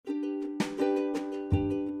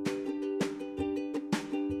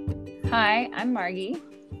Hi, I'm Margie.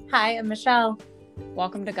 Hi, I'm Michelle.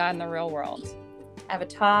 Welcome to God in the Real World.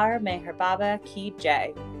 Avatar Meher Baba Ki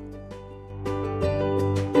Jai.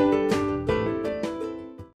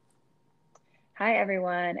 Hi,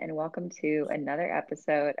 everyone, and welcome to another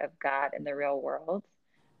episode of God in the Real World.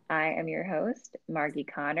 I am your host, Margie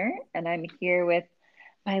Connor, and I'm here with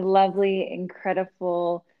my lovely,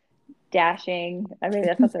 incredible, dashing, I mean,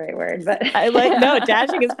 that's not the right word, but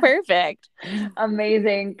dashing is perfect.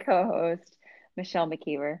 Amazing co-host, Michelle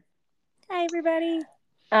McKeever. Hi, everybody.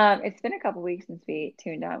 It's been a couple weeks since we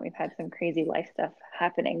tuned on. We've had some crazy life stuff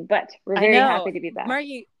happening, but we're very happy to be back.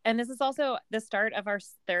 Margie, and this is also the start of our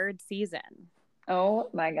third season. Oh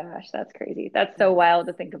my gosh, that's crazy. That's so wild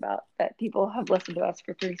to think about that people have listened to us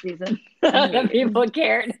for 3 seasons. People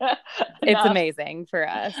cared. It's amazing for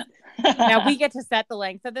us. Now we get to set the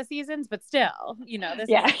length of the seasons, but still, this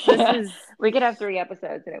is we could have 3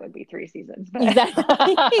 episodes and it would be 3 seasons. But... Exactly.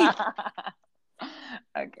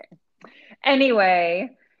 Okay.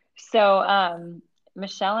 Anyway, so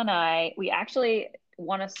Michelle and I, we actually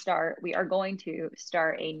we are going to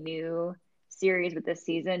start a new series with this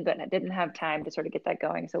season, but I didn't have time to sort of get that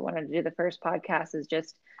going. So I wanted to do the first podcast as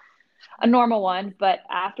just a normal one. But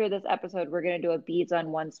after this episode, we're going to do a Beads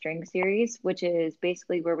on One String series, which is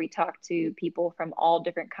basically where we talk to people from all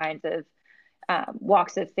different kinds of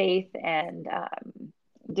walks of faith and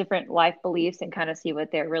different life beliefs and kind of see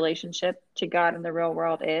what their relationship to God in the real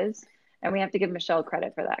world is. And we have to give Michelle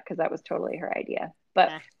credit for that because that was totally her idea.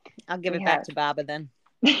 But I'll give it back to Baba then.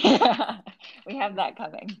 We have that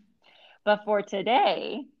coming. But for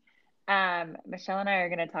today, Michelle and I are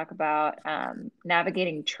going to talk about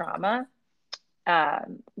navigating trauma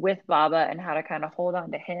with Baba and how to kind of hold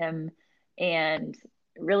on to him. And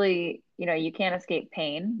really, you can't escape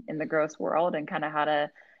pain in the gross world and kind of how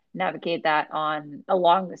to navigate that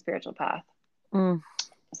along the spiritual path.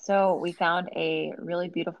 So we found a really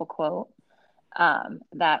beautiful quote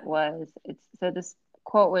this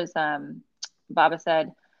quote was Baba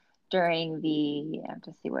said during I have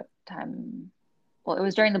to see what time. Well, it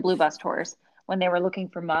was during the Blue Bus tours when they were looking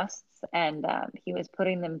for musts, and he was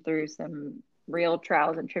putting them through some real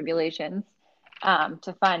trials and tribulations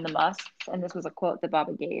to find the musts. And this was a quote that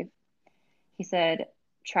Baba gave. He said,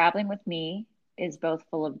 "Traveling with me is both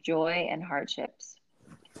full of joy and hardships.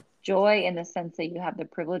 Joy in the sense that you have the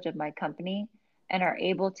privilege of my company and are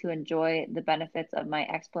able to enjoy the benefits of my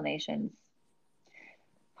explanations.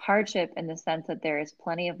 Hardship in the sense that there is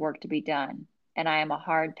plenty of work to be done, and I am a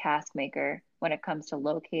hard task maker when it comes to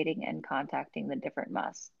locating and contacting the different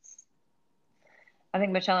musts." I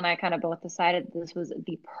think Michelle and I kind of both decided this was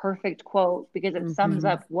the perfect quote because it sums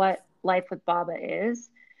up what life with Baba is.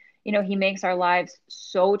 He makes our lives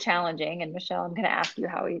so challenging. And Michelle, I'm going to ask you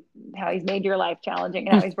how he's made your life challenging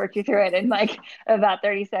and how he's worked you through it in like about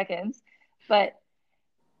 30 seconds. But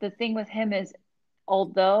the thing with him is,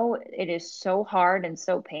 although it is so hard and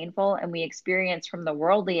so painful, and we experience from the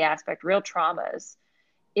worldly aspect real traumas,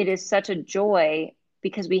 it is such a joy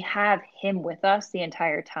because we have him with us the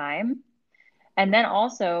entire time. And then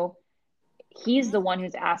also, he's the one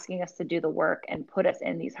who's asking us to do the work and put us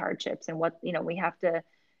in these hardships. And what, we have to,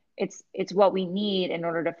 it's what we need in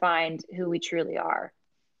order to find who we truly are.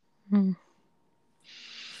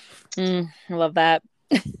 I love that.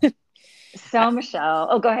 So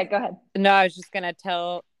Michelle, go ahead. No, I was just gonna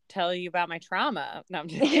tell you about my trauma. No, I'm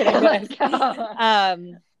just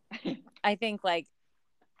kidding. I think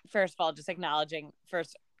first of all, just acknowledging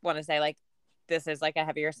want to say this is a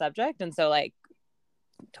heavier subject, and so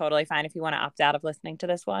totally fine if you want to opt out of listening to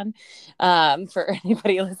this one. For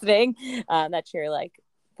anybody listening, that's your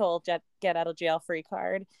full get out of jail free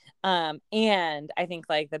card. And I think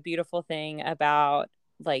the beautiful thing about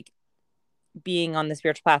being on the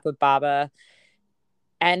spiritual path with Baba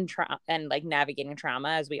and navigating trauma,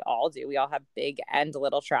 as we all do, we all have big and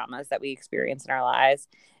little traumas that we experience in our lives.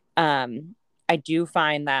 I do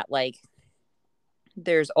find that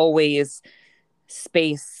there's always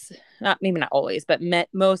space, maybe not always, but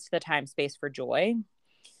most of the time, space for joy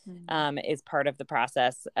is part of the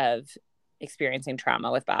process of experiencing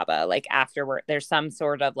trauma with Baba. Afterward, there's some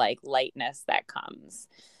sort of lightness that comes.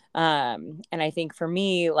 And I think for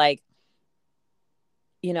me, I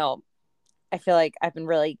feel like I've been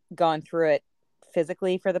really going through it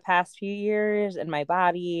physically for the past few years in my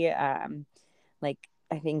body. I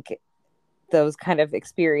think those kind of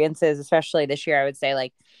experiences, especially this year, I would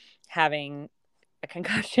say having a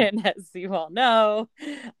concussion, as you all know,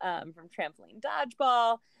 from trampoline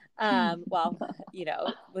dodgeball.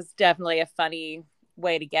 Was definitely a funny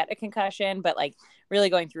way to get a concussion, but really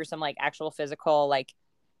going through some actual physical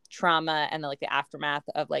trauma and like the aftermath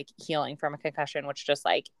of like healing from a concussion, which just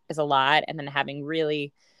like is a lot. And then having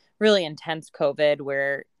really, really intense COVID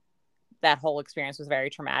where that whole experience was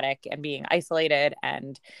very traumatic, and being isolated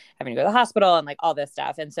and having to go to the hospital and like all this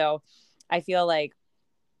stuff. And so I feel like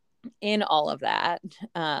in all of that,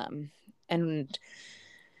 and in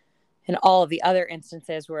all of the other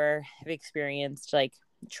instances where I've experienced like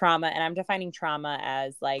trauma, and I'm defining trauma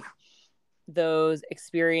as like those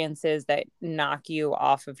experiences that knock you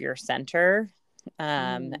off of your center.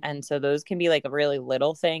 And so those can be like really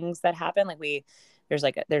little things that happen. Like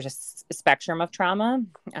there's a spectrum of trauma.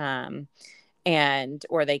 And,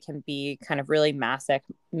 or they can be kind of really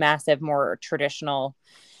massive, more traditional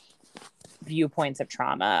viewpoints of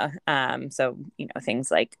trauma. So,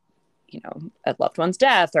 things like, a loved one's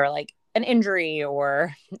death, or like an injury,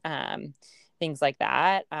 or things like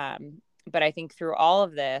that. But I think through all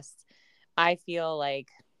of this, I feel like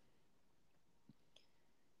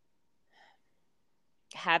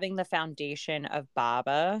having the foundation of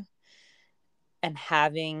Baba and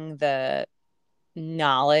having the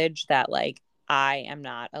knowledge that like I am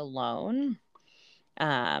not alone,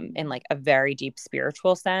 in like a very deep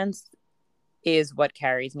spiritual sense, is what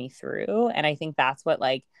carries me through. And I think that's what,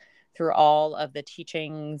 like, through all of the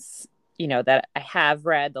teachings, that I have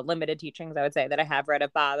read, the limited teachings I would say that I have read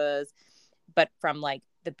of Baba's, but from like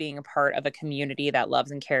the being a part of a community that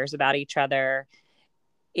loves and cares about each other,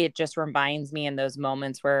 it just reminds me in those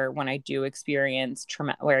moments where when I do experience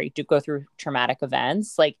trauma, where I do go through traumatic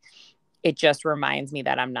events, like it just reminds me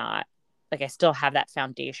that I'm not, like, I still have that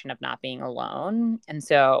foundation of not being alone. And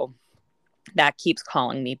so that keeps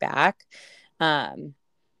calling me back.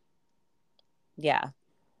 Yeah.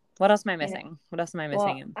 What else am I missing? What else am I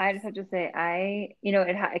missing? Well, I just have to say,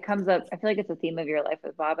 it comes up. I feel like it's a theme of your life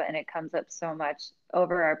with Baba, and it comes up so much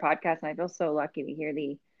over our podcast. And I feel so lucky to hear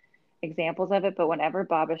the examples of it. But whenever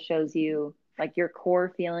Baba shows you like your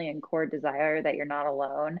core feeling and core desire that you're not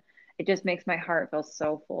alone, it just makes my heart feel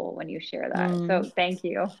so full when you share that. So thank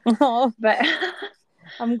you. But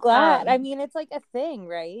I'm glad. I mean, it's like a thing,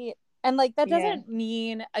 right? And like that doesn't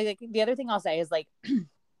mean, like, the other thing I'll say is like,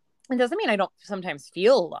 it doesn't mean I don't sometimes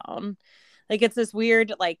feel alone. Like it's this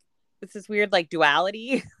weird like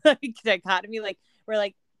duality, like dichotomy, like where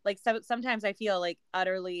like sometimes I feel like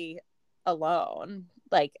utterly alone,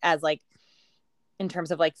 like as like in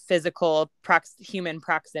terms of like physical human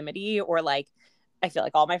proximity, or like I feel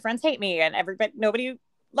like all my friends hate me and nobody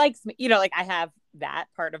likes me, like I have that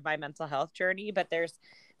part of my mental health journey, but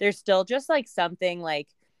there's still just like something like,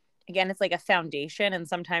 again, it's like a foundation, and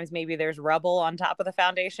sometimes maybe there's rubble on top of the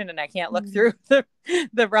foundation and I can't look through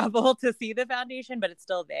the rubble to see the foundation, but it's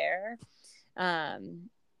still there. And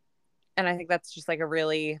I think that's just like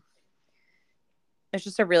it's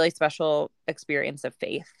just a really special experience of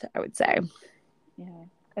faith, I would say. Yeah,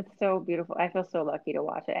 it's so beautiful. I feel so lucky to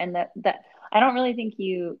watch it. And that I don't really think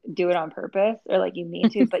you do it on purpose or like you mean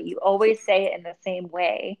to, but you always say it in the same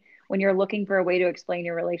way. When you're looking for a way to explain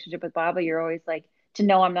your relationship with Baba, you're always like, to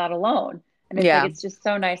know I'm not alone. And it's like, it's just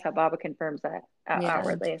so nice how Baba confirms that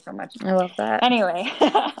outwardly so much. I love that. Anyway,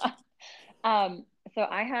 so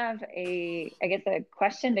I have I guess a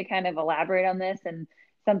question to kind of elaborate on this, and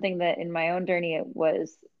something that in my own journey, it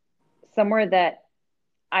was somewhere that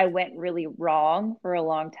I went really wrong for a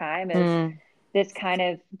long time, is this kind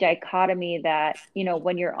of dichotomy that,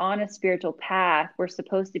 when you're on a spiritual path, we're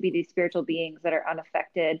supposed to be these spiritual beings that are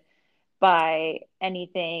unaffected by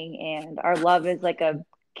anything, and our love is like a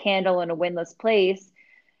candle in a windless place.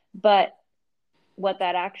 But what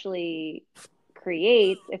that actually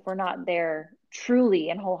creates, if we're not there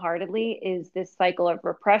truly and wholeheartedly, is this cycle of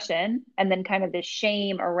repression, and then kind of this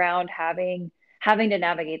shame around having to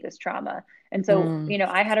navigate this trauma. And so,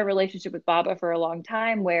 I had a relationship with Baba for a long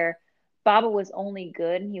time where Baba was only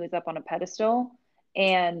good and he was up on a pedestal.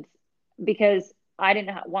 And because I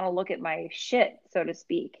didn't want to look at my shit, so to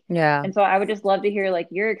speak. Yeah. And so I would just love to hear like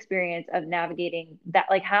your experience of navigating that.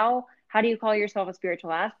 Like how do you call yourself a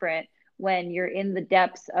spiritual aspirant when you're in the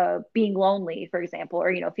depths of being lonely, for example,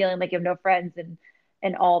 or, feeling like you have no friends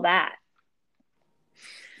and all that?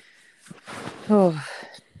 Oh.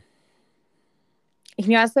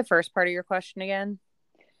 Can you ask the first part of your question again?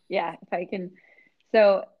 Yeah, if I can.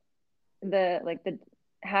 So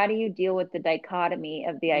how do you deal with the dichotomy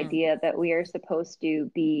of the idea that we are supposed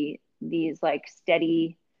to be these like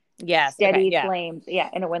steady flames,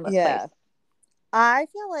 in a windless place? I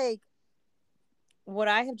feel like what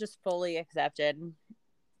I have just fully accepted,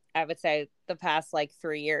 I would say the past like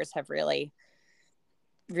 3 years have really,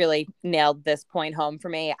 really nailed this point home for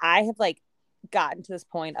me. I have like gotten to this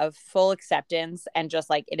point of full acceptance, and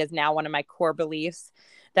just like it is now one of my core beliefs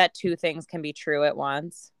that two things can be true at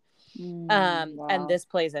once. And Wow. this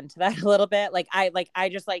plays into that a little bit. I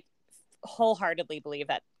just wholeheartedly believe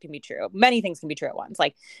that can be true. Many things can be true at once.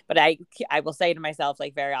 But I will say to myself,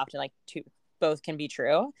 very often, both can be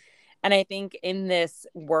true. And I think in this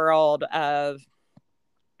world of,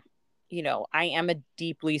 I am a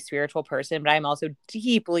deeply spiritual person, but I'm also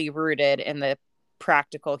deeply rooted in the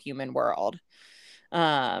practical human world.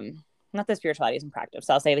 Not the spirituality isn't practice.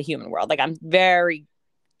 So I'll say the human world. I'm very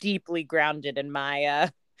deeply grounded in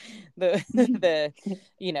my the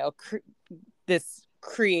this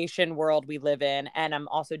creation world we live in, and I'm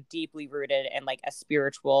also deeply rooted in a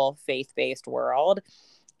spiritual faith-based world.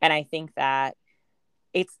 And I think that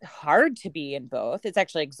it's hard to be in both. It's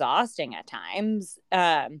actually exhausting at times.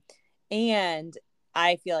 And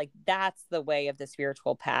I feel like that's the way of the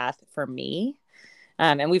spiritual path for me.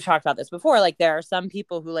 And we've talked about this before. There are some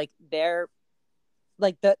people who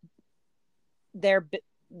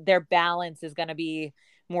their balance is going to be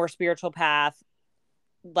more spiritual path,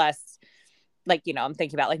 less I'm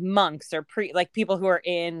thinking about monks or people who are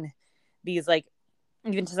in these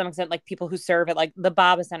even to some extent people who serve at the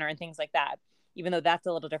Baba Center and things like that. Even though that's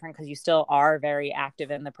a little different because you still are very active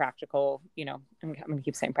in the practical, I'm going to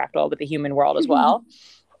keep saying practical, but the human world as well.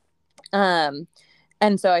 And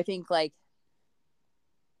so I think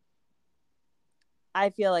I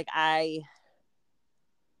feel like I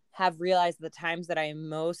have realized the times that I am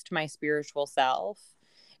most my spiritual self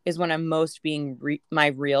is when I'm most being my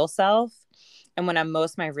real self. And when I'm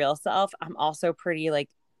most my real self, I'm also pretty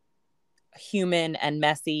human and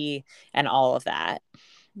messy and all of that.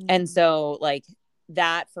 Mm-hmm. And so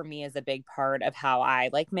that for me is a big part of how I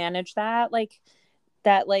manage that,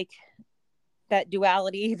 that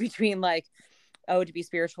duality between to be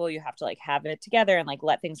spiritual, you have to have it together and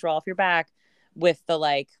let things roll off your back, with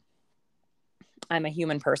the I'm a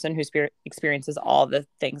human person who experiences all the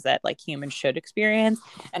things that humans should experience.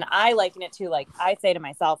 And I liken it to I say to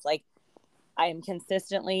myself, I am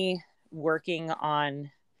consistently working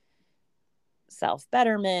on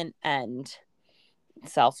self-betterment and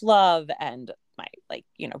self-love and my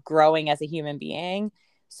growing as a human being.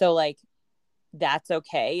 So that's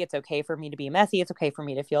okay. It's okay for me to be messy. It's okay for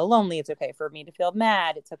me to feel lonely. It's okay for me to feel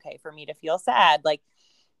mad. It's okay for me to feel sad.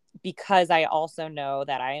 Because I also know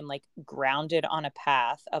that I am grounded on a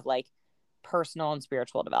path of personal and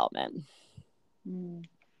spiritual development.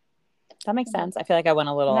 Does that make sense? I feel like I went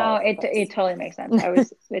a little. No, it totally makes sense. I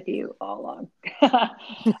was with you all along.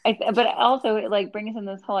 But also it brings in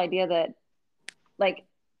this whole idea that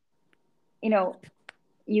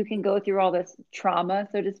you can go through all this trauma,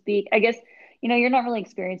 so to speak. I guess, you're not really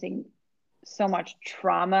experiencing so much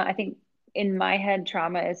trauma. I think in my head,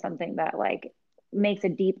 trauma is something that makes a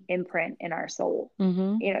deep imprint in our soul.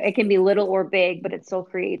 Mm-hmm. It can be little or big, but it still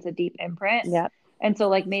creates a deep imprint. Yeah. And so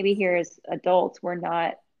maybe here as adults, we're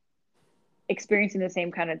not experiencing the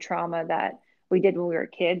same kind of trauma that we did when we were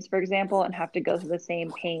kids, for example, and have to go through the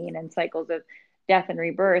same pain and cycles of death and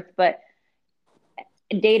rebirth. But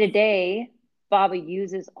day to day, Baba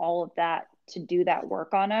uses all of that to do that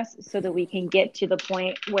work on us so that we can get to the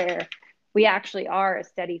point where we actually are a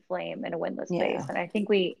steady flame in a windless space. And I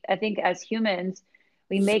think as humans,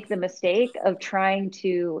 we make the mistake of trying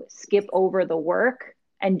to skip over the work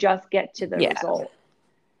and just get to the result.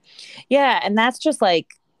 Yeah. And that's just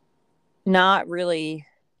not really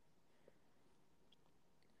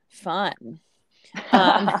fun.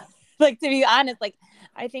 To be honest,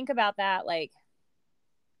 I think about that, I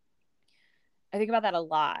think about that a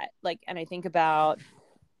lot. And I think about,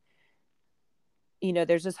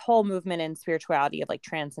 there's this whole movement in spirituality of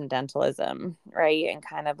transcendentalism, right? And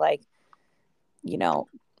kind of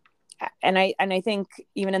and I think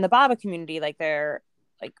even in the Baba community,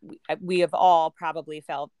 we have all probably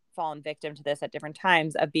fallen victim to this at different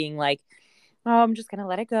times of being oh, I'm just going to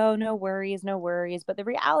let it go. No worries, no worries. But the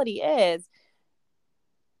reality is,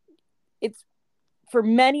 it's for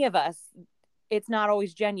many of us, it's not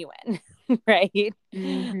always genuine, right?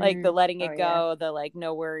 Mm-hmm. The letting it go, the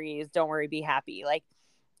no worries, don't worry, be happy.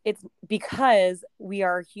 It's because we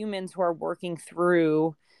are humans who are working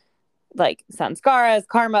through samskaras,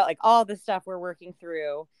 karma, all the stuff we're working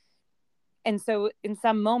through. And so in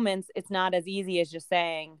some moments, it's not as easy as just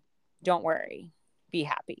saying, don't worry, be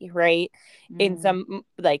happy, right? In some,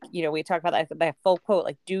 we talk about that full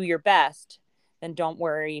quote, do your best, then don't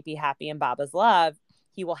worry, be happy in Baba's love.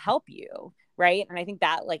 He will help you, right? And I think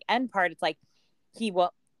that end part, it's he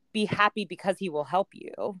will be happy because he will help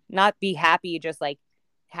you, not be happy just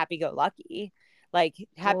happy-go-lucky,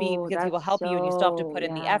 happy because he will help you and you still have to put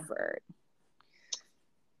in the effort.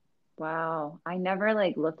 Wow. I never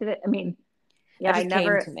looked at it. I mean, yeah, I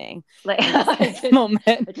never came to me moment.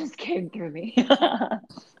 It just came through me.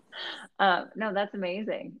 No, that's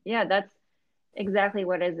amazing. Yeah, that's exactly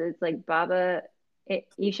what it is. It's like Baba,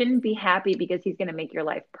 you shouldn't be happy because he's going to make your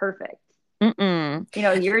life perfect. Mm-mm. You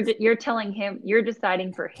know, you're telling him, you're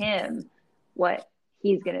deciding for him what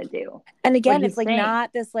he's going to do, And what again, it's he's like saying.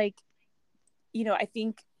 not this like, I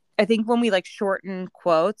think when we like shorten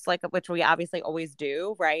quotes, like which we obviously always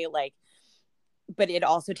do, right? Like, but it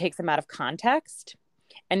also takes them out of context,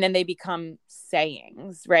 and then they become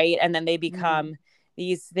sayings, right? And then they Mm. become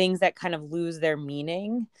these things that kind of lose their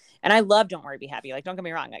meaning. And I love Don't Worry Be Happy. Like, don't get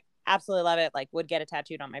me wrong, like absolutely love it. Like, would get it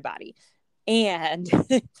tattooed on my body. And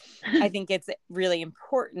I think it's really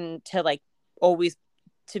important to like always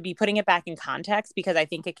to be putting it back in context, because I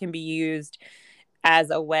think it can be used as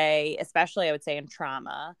a way, especially I would say in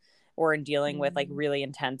trauma or in dealing with like Mm. really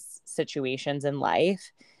intense situations in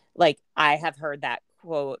life. Like, I have heard that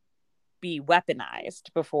quote be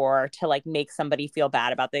weaponized before to like make somebody feel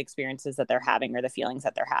bad about the experiences that they're having or the feelings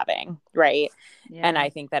that they're having, right? And Yeah. I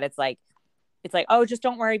think that it's like, oh, just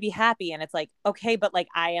don't worry, be happy. And it's like, okay, but like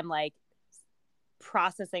I am like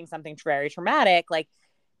processing something very traumatic, like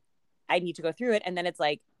I need to go through it. And then it's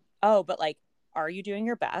like, oh, but like, are you doing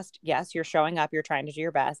your best? Yes, you're showing up, you're trying to do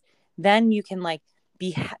your best. Then you can like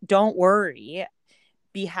don't worry,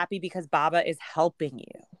 be happy because Baba is helping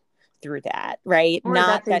you through that, right? Or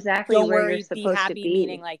Not that's that exactly don't where you're worry, be supposed to happy,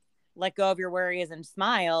 meaning be. like let go of your worries and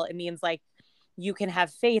smile. It means like you can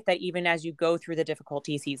have faith that even as you go through the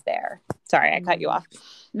difficulties, he's there. Sorry, I cut you Mm. off.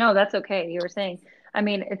 No, that's okay. You were saying, I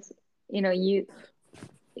mean, it's,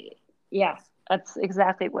 yeah, that's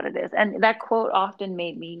exactly what it is. And that quote often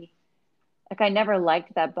made me, like, I never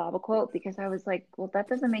liked that Baba quote because I was like, well, that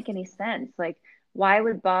doesn't make any sense. Like, why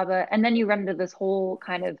would Baba? And then you run into this whole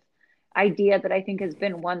kind of idea that I think has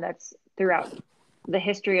been one that's throughout the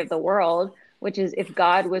history of the world, which is if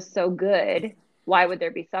God was so good, why would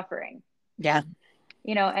there be suffering? Yeah.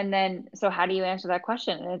 And then so how do you answer that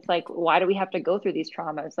question? And it's like, why do we have to go through these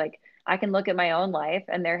traumas? Like, I can look at my own life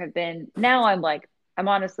and there have been, now I'm like, I'm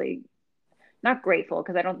honestly not grateful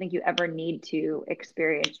because I don't think you ever need to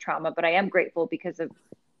experience trauma, but I am grateful because of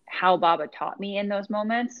how Baba taught me in those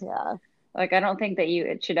moments. Yeah. Like, I don't think that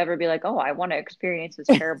it should ever be like, oh, I want to experience this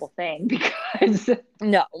terrible thing because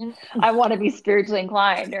No. I want to be spiritually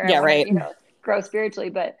inclined or I Yeah, want to, right. grow spiritually.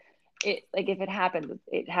 But like, if it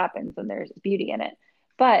happens and there's beauty in it.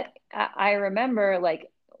 But I remember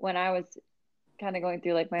like when I was kind of going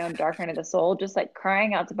through like my own dark night of the soul, just like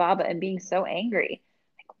crying out to Baba and being so angry.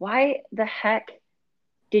 Like, why the heck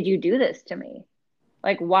did you do this to me?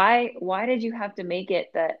 Like, why did you have to make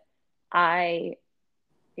it that I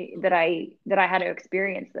that I had to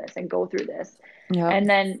experience this and go through this? Yep. And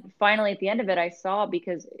then finally at the end of it, I saw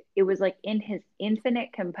because it was like in his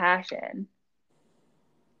infinite compassion,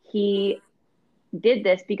 he did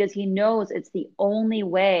this because he knows it's the only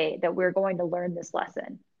way that we're going to learn this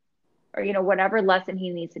lesson or, whatever lesson he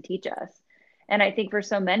needs to teach us. And I think for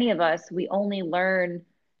so many of us, we only learn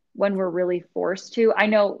when we're really forced to. I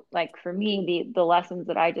know, like for me, the lessons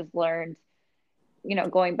that I just learned,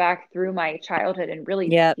 going back through my childhood and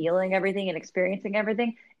really Yep. feeling everything and experiencing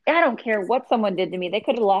everything. I don't care what someone did to me. They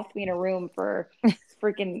could have locked me in a room for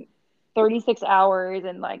freaking 36 hours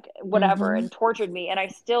and like whatever Mm-hmm. and tortured me. And I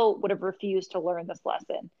still would have refused to learn this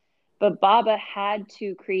lesson. But Baba had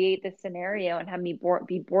to create this scenario and have me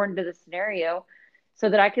be born into the scenario so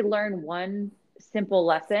that I could learn one simple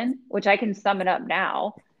lesson, which I can sum it up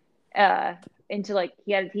now, uh, into like,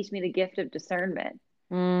 he had to teach me the gift of discernment.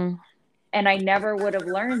 Mm. And I never would have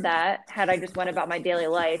learned that had I just went about my daily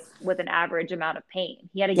life with an average amount of pain.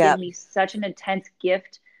 He had to give Yep. me such an intense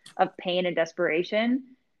gift of pain and desperation.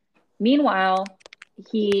 Meanwhile,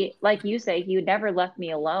 he, like you say, he never left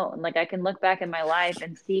me alone. Like, I can look back in my life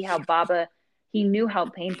and see how Baba, he knew how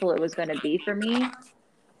painful it was going to be for me.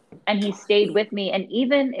 And he stayed with me. And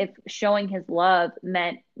even if showing his love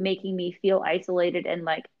meant making me feel isolated and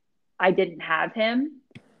like I didn't have him,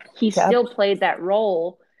 he Yep. still played that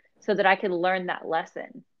role so that I could learn that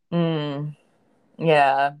lesson. Mm.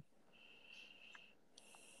 Yeah.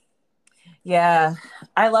 Yeah.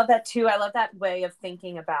 I love that too. I love that way of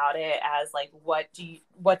thinking about it as like, what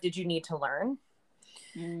did you need to learn?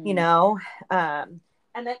 You Mm. know?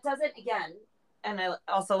 And that doesn't, again, and I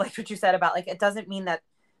also like what you said about like, it doesn't mean that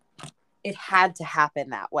it had to happen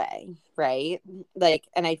that way. Right. Like,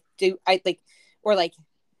 and I think, or like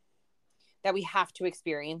that we have to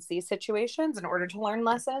experience these situations in order to learn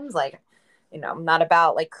lessons. Like, not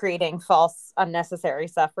about like creating false, unnecessary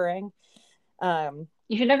suffering.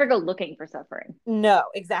 You should never go looking for suffering. No,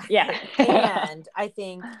 exactly. Yeah. And I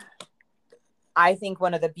think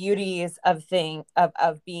one of the beauties of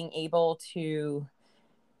being able to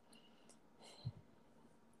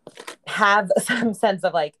have some sense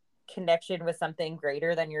of like connection with something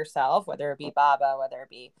greater than yourself, whether it be Baba, whether it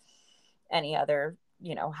be any other,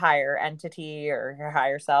 you know, higher entity or your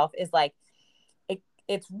higher self, is like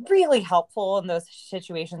it's really helpful in those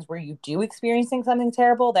situations where you do experiencing something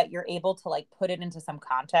terrible, that you're able to like put it into some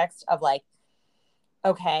context of like,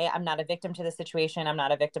 okay, I'm not a victim to the situation, I'm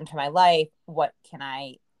not a victim to my life. What can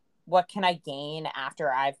I gain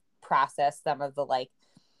after I've processed some of the like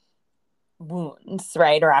wounds,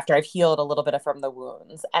 right? Or after I've healed a little bit from the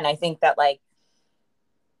wounds. And I think that like,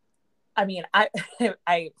 I mean,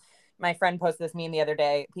 I my friend posted this meme the other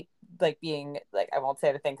day, like being like, I won't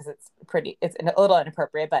say the thing because it's a little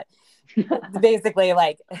inappropriate, but basically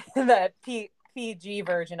like the PG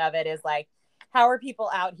version of it is like, how are people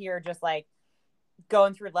out here just like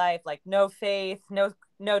going through life like no faith, no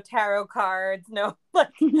tarot cards, no like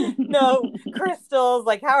no crystals,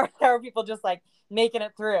 like how are people just like making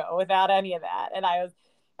it through without any of that? And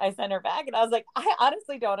I sent her back and I was like, I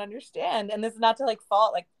honestly don't understand. And this is not to like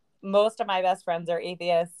fault, like most of my best friends are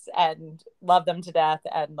atheists and love them to death,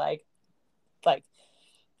 and like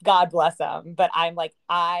God bless them. But I'm like,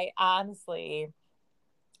 I honestly,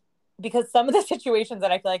 because some of the situations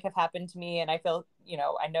that I feel like have happened to me, and I feel, you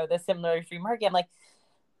know, I know this similarly for Marky, I'm like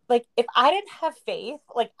if I didn't have faith,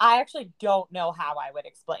 like I actually don't know how I would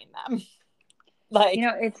explain them. Like, You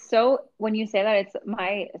know, it's so, when you say that, it's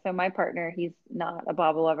my partner, he's not a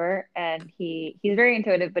Bible lover, and he's very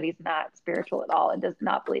intuitive, but he's not spiritual at all and does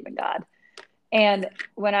not believe in God. And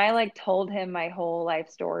when I like told him my whole life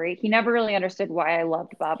story, he never really understood why I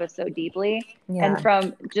loved Baba so deeply. yeah. And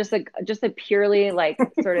from just a purely like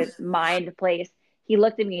sort of mind place, he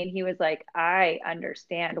looked at me and he was like, I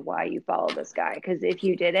understand why you follow this guy. Because if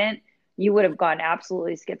you didn't, you would have gone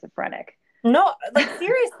absolutely schizophrenic. No, like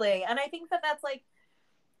seriously. And I think that that's like,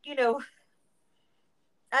 you know,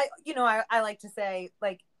 I like to say,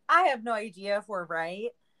 like, I have no idea if we're right.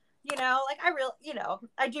 You know, like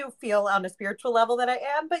I do feel on a spiritual level that I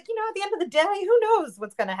am, but you know, at the end of the day, who knows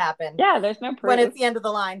what's going to happen Yeah, there's no when proof. it's the end of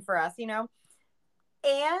the line for us, you know?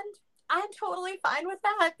 And I'm totally fine with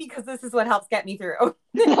that because this is what helps get me through. And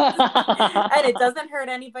it doesn't hurt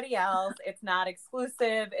anybody else. It's not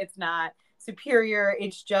exclusive. It's not superior.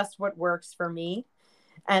 It's just what works for me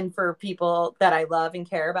and for people that I love and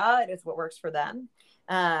care about. It's what works for them.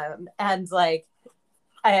 And like,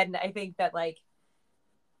 and I think that like,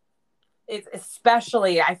 it's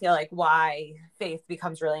especially, I feel like why faith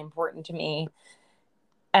becomes really important to me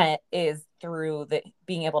is through the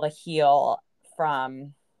being able to heal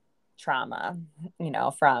from trauma, you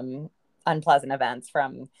know, from unpleasant events,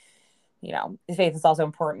 from, you know, faith is also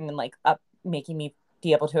important in like making me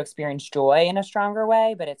be able to experience joy in a stronger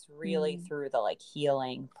way, but it's really through the like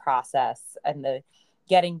healing process and the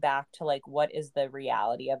getting back to like what is the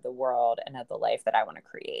reality of the world and of the life that I want to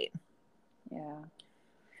create. Yeah.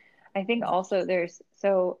 I think also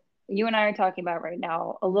so you and I are talking about right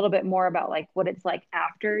now a little bit more about like what it's like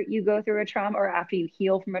after you go through a trauma or after you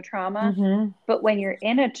heal from a trauma. Mm-hmm. But when you're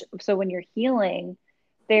so when you're healing,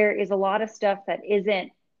 there is a lot of stuff that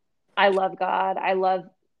isn't, I love God, I love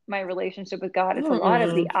my relationship with God. It's a lot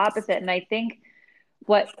of the opposite. And I think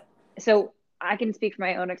so I can speak from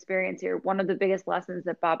my own experience here. One of the biggest lessons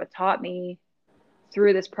that Baba taught me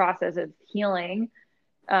through this process of healing,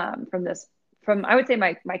 from I would say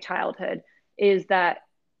my childhood, is that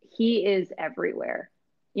he is everywhere.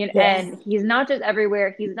 You know, Yes. and he's not just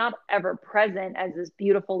everywhere, he's not ever present as this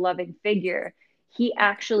beautiful loving figure. He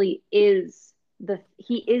actually is the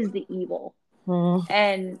evil.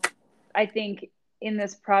 And I think in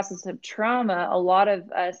this process of trauma, a lot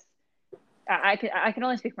of us, I can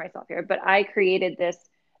only speak for myself here, but I created this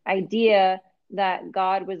idea that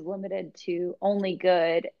God was limited to only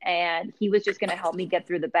good and he was just going to help me get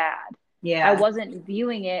through the bad. Yeah. I wasn't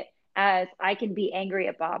viewing it as I can be angry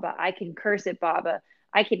at Baba, I can curse at Baba,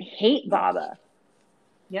 I can hate Baba.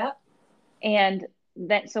 Yep. And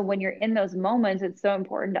that, so when you're in those moments, it's so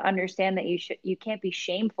important to understand that you can't be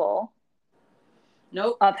shameful.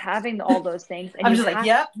 Nope. Of having all those things. And I'm just like,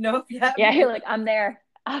 yep, nope, yep. Yeah, you're like, I'm there.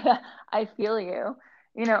 I feel you,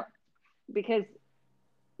 you know, because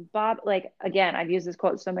Bob, like, again, I've used this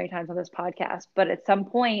quote so many times on this podcast, but at some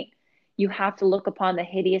point you have to look upon the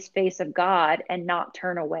hideous face of God and not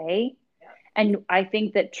turn away. Yeah. And I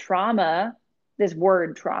think that trauma, this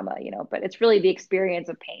word trauma, you know, but it's really the experience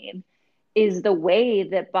of pain, is the way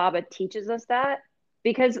that Baba teaches us that.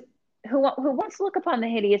 Because who wants to look upon the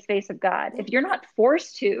hideous face of God? If you're not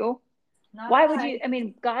forced to, why would you? I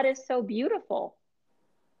mean, God is so beautiful.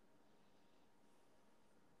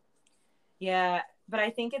 Yeah, but I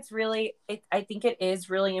think I think it is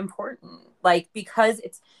really important, like, because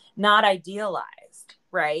it's not idealized.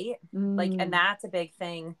 right? Like, and that's a big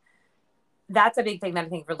thing. That's a big thing that I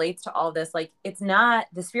think relates to all of this. Like, it's not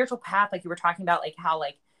the spiritual path, like you were talking about, like how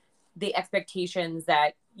like the expectations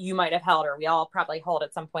that you might have held, or we all probably hold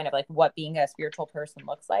at some point, of like what being a spiritual person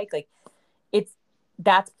looks like it's,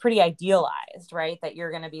 that's pretty idealized, right? That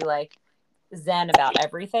you're going to be like zen about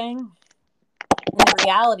everything. And the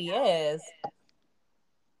reality is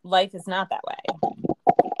life is not that way,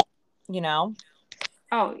 you know?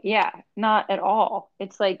 Oh, yeah, not at all.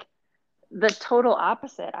 It's like the total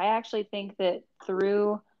opposite. I actually think that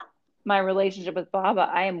through my relationship with Baba,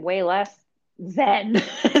 I am way less zen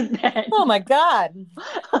Oh than my God.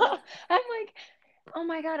 I'm like, oh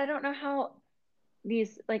my God, I don't know how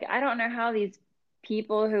these, like, I don't know how these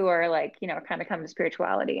people who are like, you know, kind of come to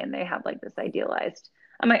spirituality and they have like this idealized,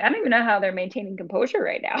 I'm like, I don't even know how they're maintaining composure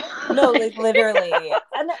right now. No, like literally.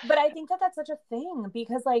 And but I think that that's such a thing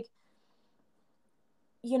because like,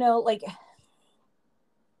 you know, like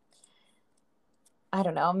I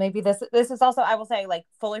don't know, maybe this is also, I will say, like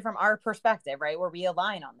fully from our perspective, right? Where we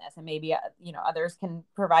align on this, and maybe you know, others can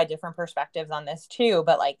provide different perspectives on this too,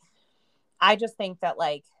 but like I just think that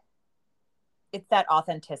like it's that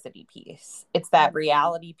authenticity piece. It's that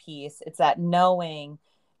reality piece. It's that knowing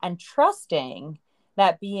and trusting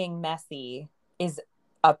that being messy is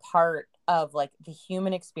a part of like the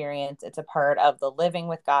human experience. It's a part of the living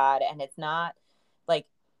with God. And it's not like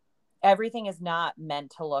everything is not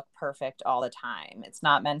meant to look perfect all the time. It's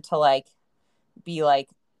not meant to like be like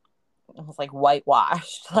almost like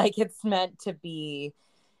whitewashed. Like it's meant to be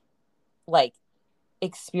like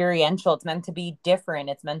experiential. It's meant to be different.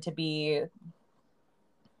 It's meant to be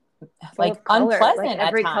Full like of color, like unpleasant at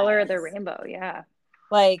every color of the times. rainbow. Yeah.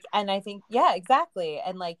 Like, and I think, yeah, exactly.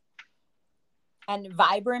 And like, and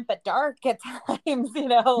vibrant but dark at times, you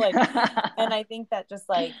know, like, and I think that just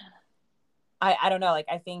like, I don't know, like,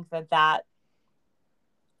 I think that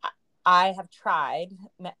I have tried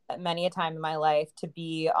many a time in my life to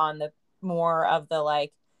be on the more of the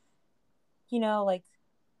like, you know, like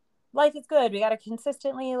life is good. We got to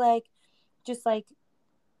consistently like, just like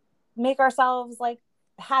make ourselves like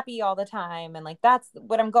happy all the time. And like, that's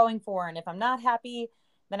what I'm going for. And if I'm not happy,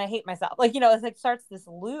 then I hate myself. Like, you know, it's like starts this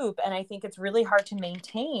loop. And I think it's really hard to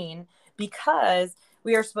maintain because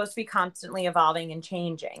we are supposed to be constantly evolving and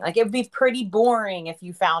changing. Like, it would be pretty boring if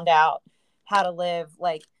you found out how to live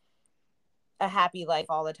like a happy life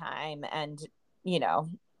all the time and, you know,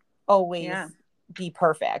 always Yeah. be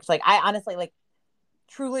perfect. Like, I honestly like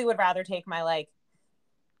truly would rather take my like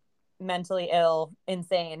mentally ill,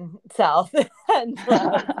 insane self and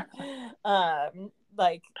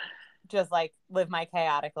like just like live my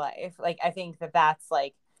chaotic life. Like I think that that's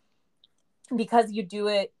like because you do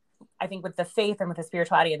it, I think with the faith and with the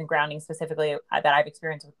spirituality and the grounding specifically that I've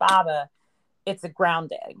experienced with Baba, it's a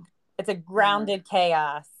grounding. It's a grounded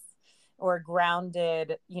chaos or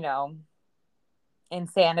grounded, you know,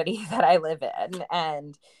 insanity that I live in.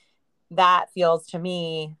 And that feels to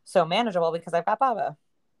me so manageable because I've got Baba.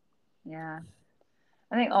 Yeah.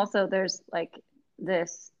 I think also there's like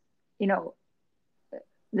this, you know,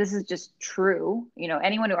 this is just true. You know,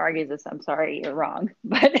 anyone who argues this, I'm sorry, you're wrong.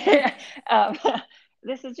 But um,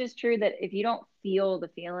 this is just true that if you don't feel the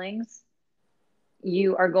feelings,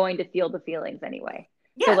 you are going to feel the feelings anyway.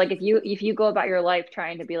 So Yeah. like if you go about your life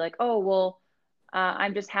trying to be like, oh well,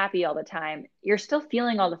 I'm just happy all the time, you're still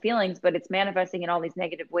feeling all the feelings, but it's manifesting in all these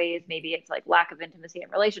negative ways. Maybe it's like lack of intimacy in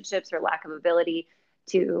relationships or lack of ability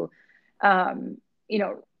to, um, you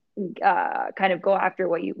know, kind of go after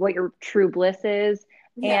what your true bliss is.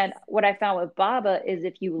 Yeah. And what I found with Baba is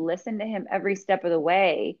if you listen to him every step of the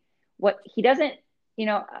way, what he doesn't, you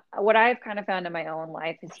know, what I've kind of found in my own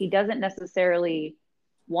life is he doesn't necessarily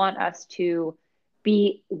want us to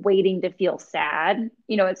be waiting to feel sad.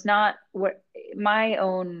 You know, it's not what my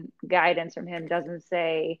own guidance from him doesn't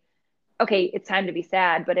say, okay, it's time to be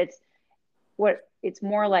sad, but it's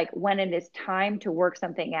more like when it is time to work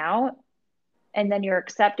something out and then you're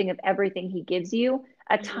accepting of everything he gives you.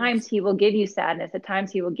 At times he will give you sadness, at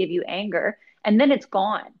times he will give you anger, and then it's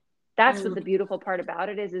gone. That's what the beautiful part about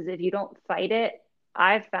it is if you don't fight it,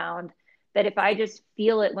 I've found that if I just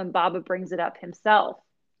feel it when Baba brings it up himself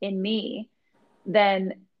in me,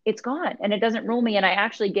 then it's gone and it doesn't rule me. And I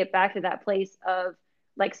actually get back to that place of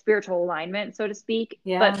like spiritual alignment, so to speak.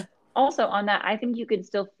 Yeah. But also on that, I think you can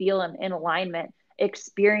still feel in alignment,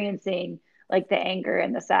 experiencing like the anger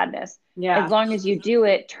and the sadness, as Yeah. long as you do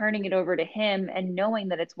it, turning it over to him and knowing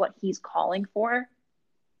that it's what he's calling for,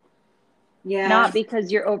 Yeah. not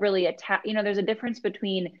because you're overly attached. You know, there's a difference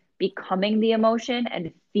between becoming the emotion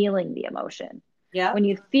and feeling the emotion. Yeah. When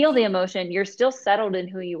you feel the emotion, you're still settled in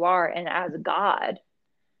who you are and as God,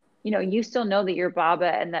 you know, you still know that you're Baba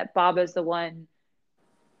and that Baba's the one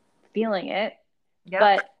feeling it, Yep.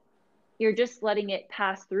 but you're just letting it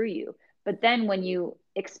pass through you. But then when you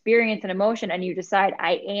experience an emotion and you decide,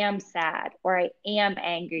 I am sad, or I am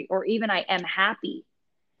angry, or even I am happy,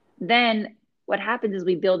 then what happens is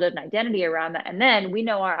we build an identity around that. And then we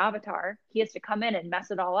know our avatar, he has to come in and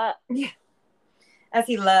mess it all up. Yeah. As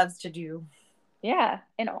he loves to do. Yeah.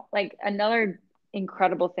 You know, like another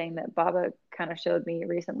incredible thing that Baba kind of showed me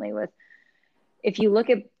recently was if you look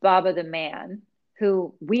at Baba the man,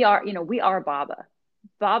 who we are, you know, we are Baba.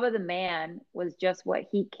 Baba the man was just what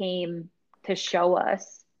he came to show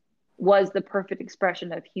us was the perfect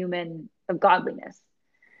expression of of godliness.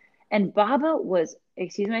 And Baba was,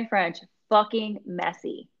 excuse my French, fucking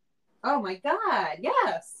messy. Oh my God.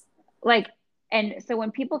 Yes. Like, and so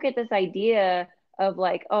when people get this idea of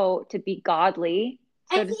like, oh, to be godly,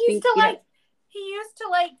 so And to speak, he used to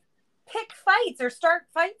like pick fights or start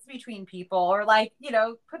fights between people or like,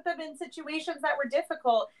 put them in situations that were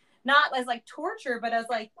difficult, not as like torture, but as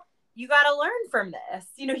like, you got to learn from this.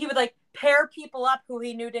 He would like pair people up who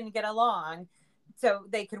he knew didn't get along so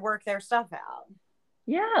they could work their stuff out.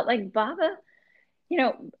 yeah, like Baba, you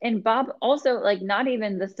know, and Bob also like not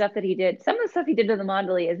even the stuff that he did. Some of the stuff he did to the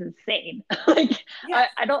Mandali is insane. Like Yeah.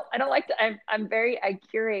 I don't like to. I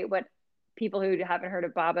curate what people who haven't heard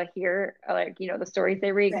of Baba hear, like you know the stories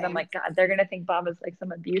they read because I'm Same. like God, they're gonna think Baba's like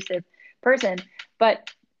some abusive person. But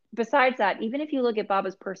besides that, even if you look at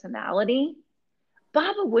Baba's personality,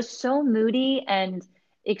 Baba was so moody and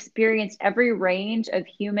experienced every range of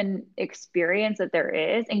human experience that there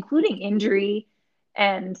is, including injury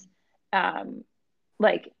and um,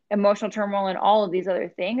 like emotional turmoil and all of these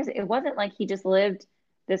other things. It wasn't like he just lived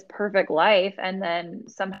this perfect life and then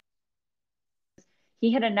somehow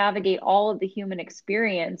he had to navigate all of the human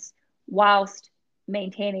experience whilst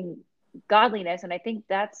maintaining godliness. And I think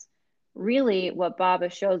that's really what Baba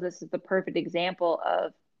shows us is the perfect example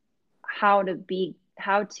of how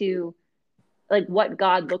to like what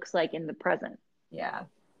God looks like in the present. Yeah.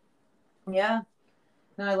 Yeah.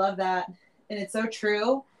 No, I love that. And it's so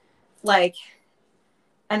true. Like,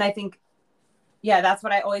 and I think, yeah, that's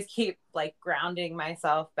what I always keep like grounding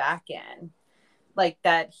myself back in. Like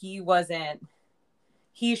that he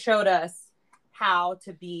showed us how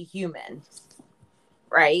to be human,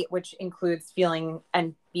 right? Which includes feeling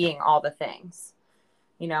and being all the things,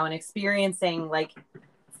 and experiencing like,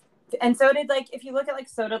 and so did like, if you look at like,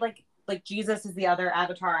 so did like Jesus is the other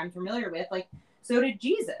avatar I'm familiar with. Like, so did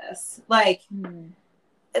Jesus, like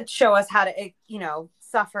show us how to,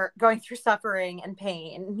 suffer, going through suffering and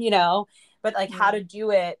pain, but like how to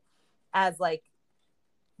do it as like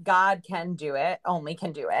God can do it, only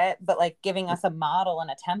can do it, but like giving us a model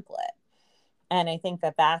and a template. And I think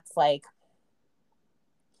that that's like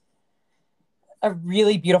a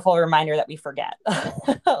really beautiful reminder that we forget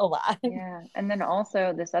a lot. Yeah. And then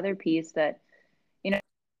also this other piece that, you know,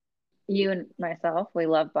 you and myself, we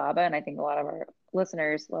love Baba, and I think a lot of our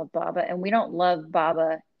listeners love Baba, and we don't love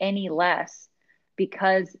Baba any less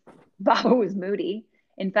because Baba was moody.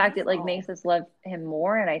 In fact, it like makes us love him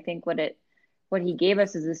more. And I think what he gave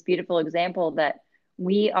us is this beautiful example that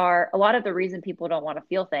we are a lot of the reason people don't want to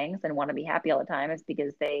feel things and want to be happy all the time is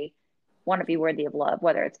because they want to be worthy of love,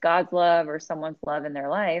 whether it's God's love or someone's love in their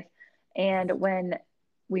life. And when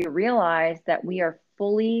we realize that we are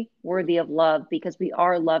fully worthy of love because we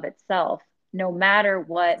are love itself, no matter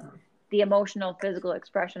what the emotional, physical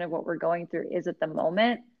expression of what we're going through is at the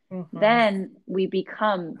moment, then we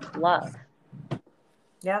become love.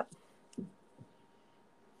 Yep.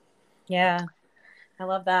 Yeah. I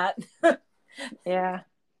love that. Yeah.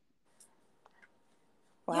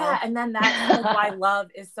 Wow. Yeah. And then that's like why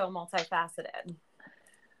love is so multifaceted.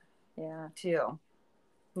 Yeah. Too.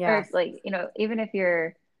 Yeah. Or it's like, you know, even if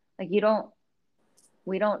you're like, we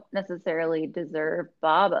don't necessarily deserve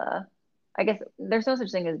Baba. I guess there's no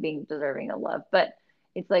such thing as being deserving of love, but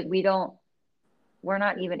it's like we're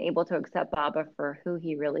not even able to accept Baba for who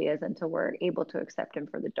he really is until we're able to accept him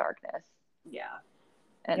for the darkness. Yeah.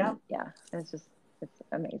 And yeah, it's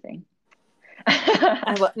amazing.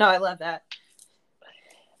 I love that.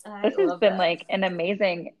 This has been like an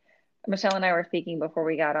amazing, Michelle and I were speaking before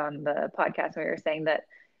we got on the podcast. We were saying that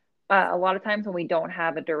a lot of times when we don't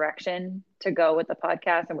have a direction to go with the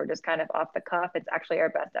podcast and we're just kind of off the cuff, it's actually our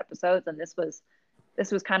best episodes. And this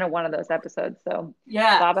was kind of one of those episodes. So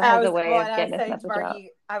yeah, Baba has a way of getting this message out.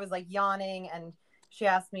 I was like yawning and she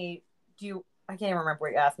asked me, I can't even remember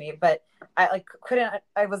what you asked me, but I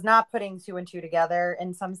was not putting two and two together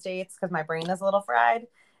in some states because my brain is a little fried.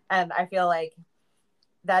 And I feel like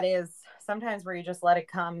that is sometimes where you just let it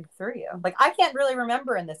come through you. Like, I can't really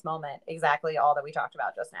remember in this moment exactly all that we talked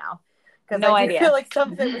about just now. Because No I do idea. feel like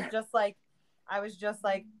some of it was just like, I was just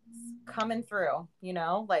like coming through, you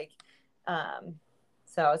know, like,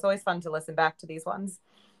 so it's always fun to listen back to these ones.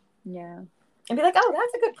 Yeah. And be like, oh,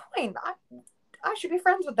 that's a good point. I should be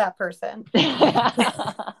friends with that person.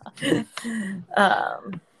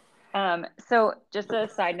 So just a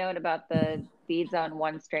side note about the Beads on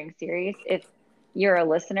One String series. If you're a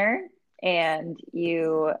listener and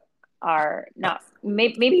you are not,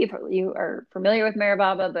 maybe you are familiar with Meher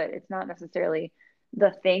Baba, but it's not necessarily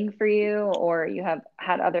the thing for you, or you have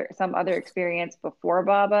had some other experience before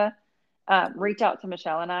Baba, reach out to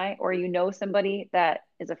Michelle and I, or you know somebody that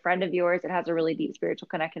is a friend of yours that has a really deep spiritual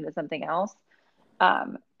connection to something else,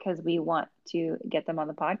 because we want to get them on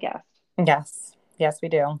the podcast. Yes, we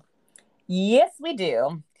do. Yes, we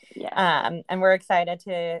do. Yeah. And we're excited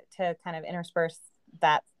to kind of intersperse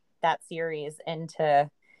that series into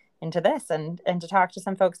this and to talk to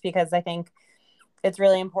some folks, because I think it's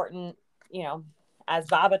really important, you know, as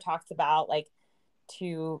Baba talks about, like,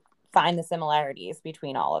 to find the similarities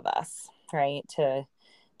between all of us, right? To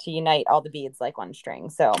unite all the beads like one string.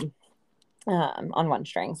 So on one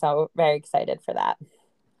string. So very excited for that.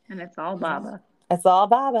 And it's all Baba. It's all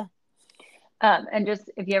Baba. And just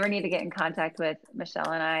if you ever need to get in contact with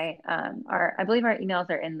Michelle and I believe our emails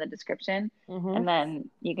are in the description. Mm-hmm. And then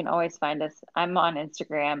you can always find us. I'm on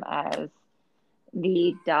Instagram as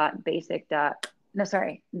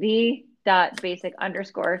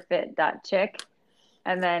the.basic_fit.chick.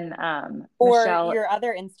 And then or Michelle, your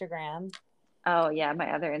other Instagram. Oh yeah,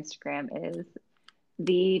 my other Instagram is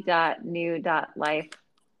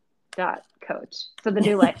the.new.life.coach. So the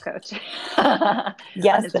new life coach. Yes. On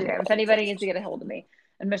Instagram, if anybody needs to get a hold of me.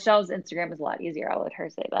 And Michelle's Instagram is a lot easier. I'll let her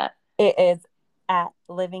say that. It is at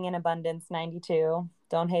Living in Abundance 92.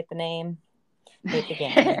 Don't hate the name. Hate the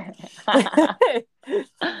game.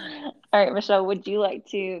 All right, Michelle, would you like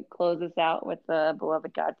to close us out with the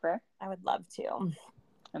Beloved God prayer? I would love to.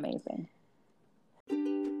 Amazing.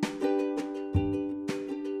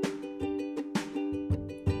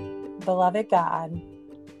 Beloved God,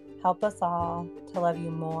 help us all to love you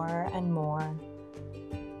more and more,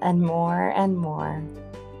 and more and more,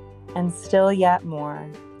 and still yet more,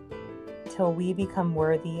 till we become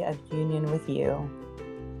worthy of union with you.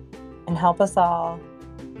 And help us all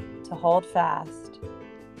to hold fast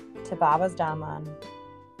to Baba's Daman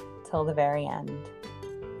till the very end.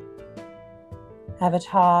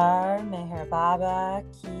 Avatar Meher Baba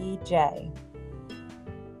Ki Jai.